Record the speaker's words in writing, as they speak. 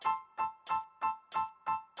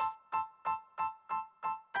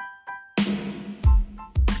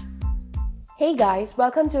Hey guys,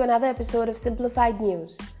 welcome to another episode of Simplified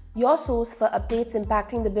News, your source for updates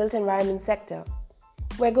impacting the built environment sector.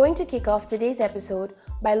 We're going to kick off today's episode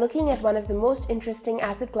by looking at one of the most interesting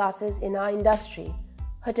asset classes in our industry,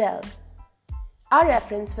 hotels. Our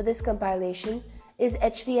reference for this compilation is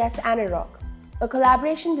HVS Anarock, a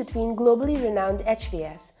collaboration between globally renowned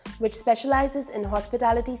HVS, which specializes in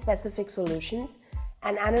hospitality-specific solutions,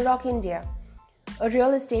 and Anarock India, a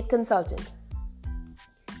real estate consultant.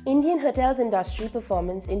 Indian hotels industry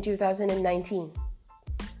performance in 2019.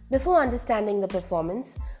 Before understanding the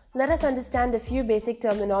performance, let us understand a few basic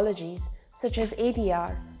terminologies such as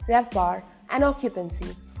ADR, RevPAR, and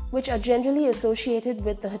occupancy, which are generally associated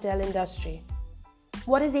with the hotel industry.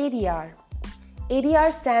 What is ADR?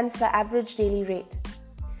 ADR stands for Average Daily Rate.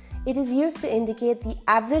 It is used to indicate the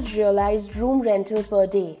average realized room rental per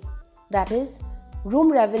day, that is,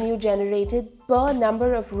 room revenue generated per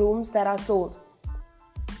number of rooms that are sold.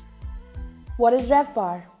 What is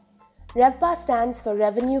RevPAR? RevPAR stands for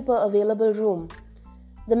Revenue Per Available Room.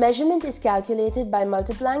 The measurement is calculated by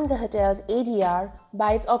multiplying the hotel's ADR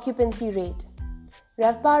by its occupancy rate.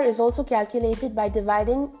 RevPAR is also calculated by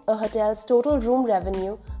dividing a hotel's total room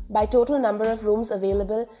revenue by total number of rooms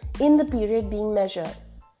available in the period being measured.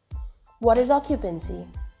 What is occupancy?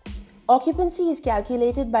 Occupancy is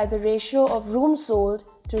calculated by the ratio of rooms sold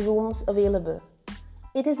to rooms available.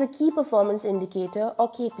 It is a key performance indicator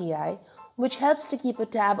or KPI which helps to keep a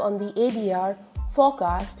tab on the ADR,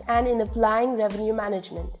 forecast, and in applying revenue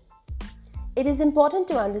management. It is important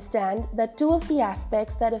to understand that two of the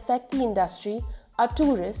aspects that affect the industry are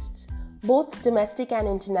tourists, both domestic and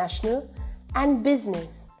international, and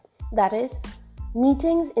business, that is,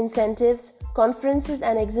 meetings, incentives, conferences,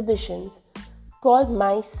 and exhibitions, called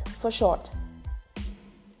MICE for short.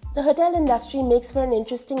 The hotel industry makes for an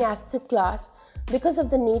interesting asset class because of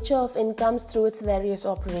the nature of incomes through its various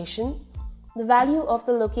operations, the value of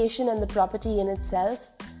the location and the property in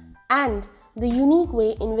itself, and the unique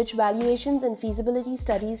way in which valuations and feasibility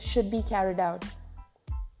studies should be carried out.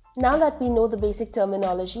 Now that we know the basic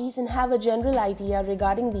terminologies and have a general idea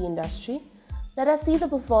regarding the industry, let us see the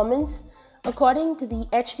performance according to the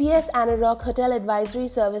HVS Anarock Hotel Advisory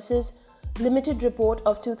Services Limited Report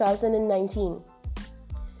of 2019.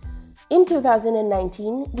 In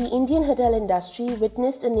 2019, the Indian hotel industry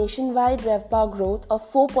witnessed a nationwide RevPAR growth of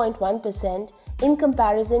 4.1% in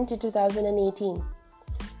comparison to 2018.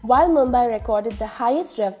 While Mumbai recorded the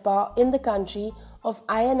highest RevPAR in the country of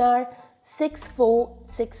INR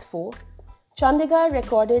 6464, Chandigarh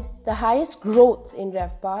recorded the highest growth in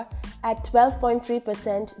RevPAR at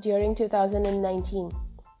 12.3% during 2019.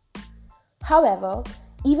 However,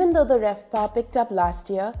 even though the RevPAR picked up last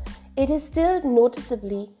year, it is still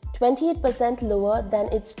noticeably 28% lower than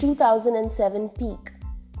its 2007 peak.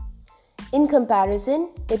 In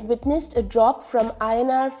comparison, it witnessed a drop from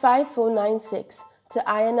INR 5496 to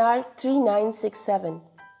INR 3967.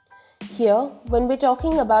 Here, when we're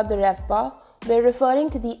talking about the RevPAR, we're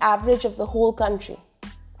referring to the average of the whole country.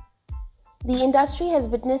 The industry has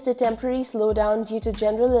witnessed a temporary slowdown due to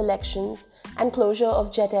general elections and closure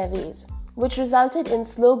of Jet Airways, which resulted in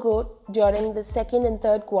slow growth during the second and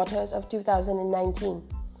third quarters of 2019.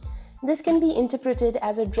 This can be interpreted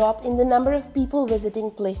as a drop in the number of people visiting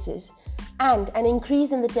places and an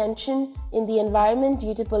increase in the tension in the environment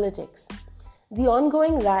due to politics. The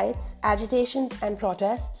ongoing riots, agitations, and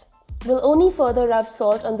protests will only further rub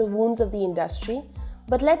salt on the wounds of the industry,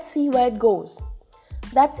 but let's see where it goes.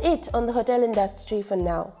 That's it on the hotel industry for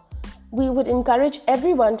now. We would encourage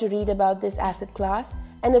everyone to read about this asset class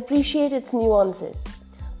and appreciate its nuances.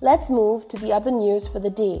 Let's move to the other news for the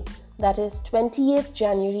day, that is 28th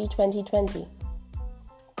January 2020.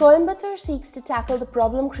 Coimbatore seeks to tackle the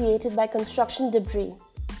problem created by construction debris.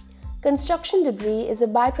 Construction debris is a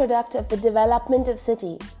byproduct of the development of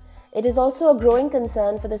cities. It is also a growing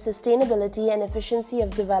concern for the sustainability and efficiency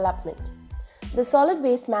of development. The solid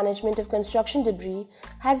waste management of construction debris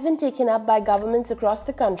has been taken up by governments across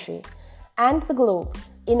the country and the globe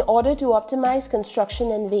in order to optimize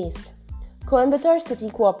construction and waste. Coimbatore City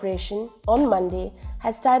Corporation, on Monday,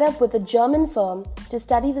 has tied up with a German firm to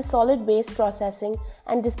study the solid waste processing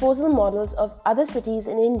and disposal models of other cities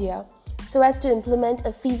in India so as to implement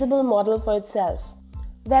a feasible model for itself.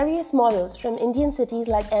 Various models from Indian cities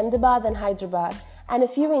like Ahmedabad and Hyderabad and a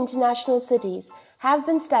few international cities have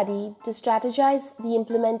been studied to strategize the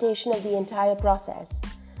implementation of the entire process.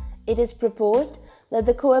 It is proposed that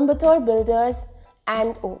the Coimbatore Builders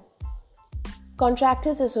and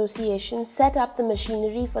Contractors Association set up the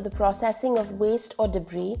machinery for the processing of waste or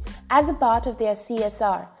debris as a part of their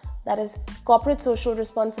CSR, that is, Corporate Social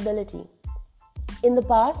Responsibility. In the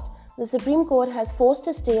past, the Supreme Court has forced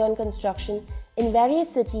a stay on construction in various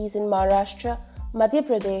cities in Maharashtra, Madhya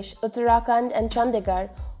Pradesh, Uttarakhand, and Chandigarh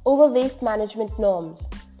over waste management norms.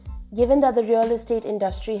 Given that the real estate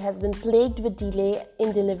industry has been plagued with delay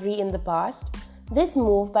in delivery in the past, this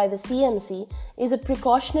move by the CMC is a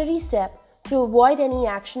precautionary step to avoid any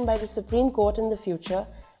action by the Supreme Court in the future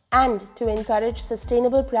and to encourage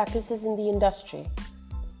sustainable practices in the industry.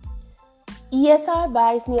 ESR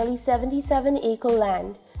buys nearly 77-acre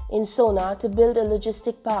land in Sona to build a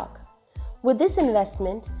logistic park. With this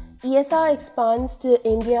investment, ESR expands to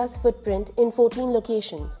India's footprint in 14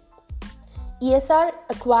 locations. ESR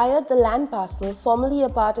acquired the land parcel formerly a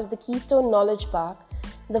part of the Keystone Knowledge Park,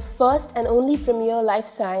 the first and only premier life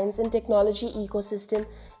science and technology ecosystem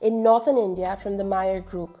in northern India from the Meyer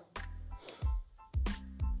Group.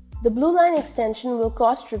 The Blue Line extension will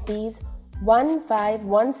cost Rs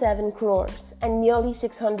 1517 crores and nearly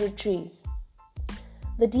 600 trees.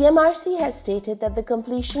 The DMRC has stated that the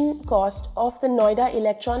completion cost of the Noida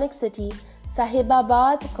Electronic City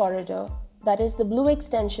Sahibabad corridor, that is the Blue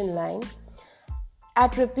Extension Line,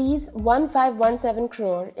 at Rs 1517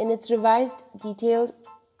 crore in its revised detailed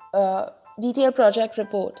project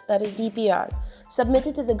report, that is DPR,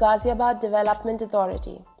 submitted to the Ghaziabad Development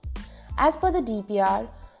Authority. As per the DPR,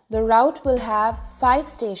 the route will have 5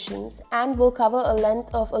 stations and will cover a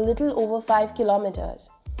length of a little over 5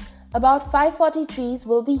 kilometers. About 540 trees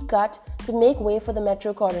will be cut to make way for the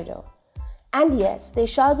metro corridor. And yes, they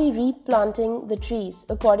shall be replanting the trees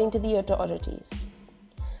according to the authorities.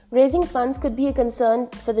 Raising funds could be a concern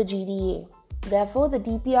for the GDA. Therefore, the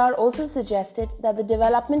DPR also suggested that the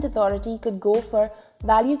Development Authority could go for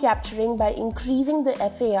value capturing by increasing the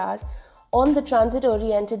FAR on the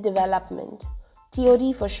transit-oriented development,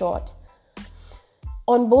 TOD for short,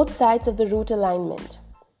 on both sides of the route alignment.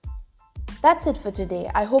 That's it for today.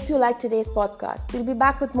 I hope you liked today's podcast. We'll be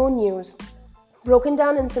back with more news, broken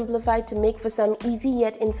down and simplified to make for some easy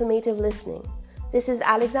yet informative listening. This is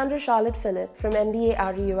Alexandra Charlotte Phillip from MBA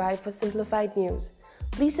REUI for Simplified News.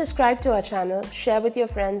 Please subscribe to our channel, share with your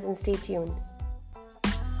friends, and stay tuned.